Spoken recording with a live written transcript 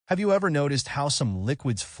Have you ever noticed how some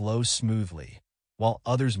liquids flow smoothly while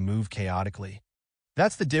others move chaotically?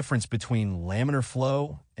 That's the difference between laminar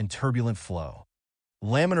flow and turbulent flow.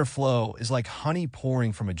 Laminar flow is like honey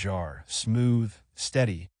pouring from a jar, smooth,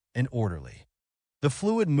 steady, and orderly. The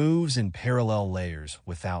fluid moves in parallel layers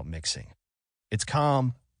without mixing. It's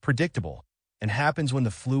calm, predictable, and happens when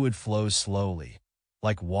the fluid flows slowly,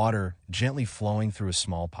 like water gently flowing through a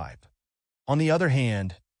small pipe. On the other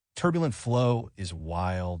hand, turbulent flow is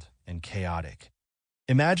wild and chaotic.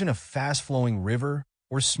 Imagine a fast-flowing river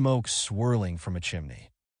or smoke swirling from a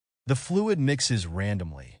chimney. The fluid mixes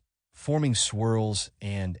randomly, forming swirls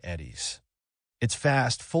and eddies. It's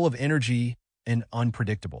fast, full of energy, and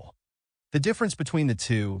unpredictable. The difference between the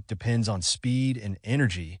two depends on speed and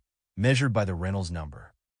energy measured by the Reynolds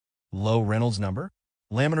number. Low Reynolds number,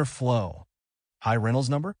 laminar flow. High Reynolds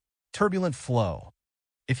number, turbulent flow.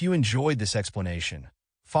 If you enjoyed this explanation,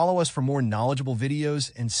 follow us for more knowledgeable videos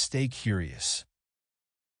and stay curious.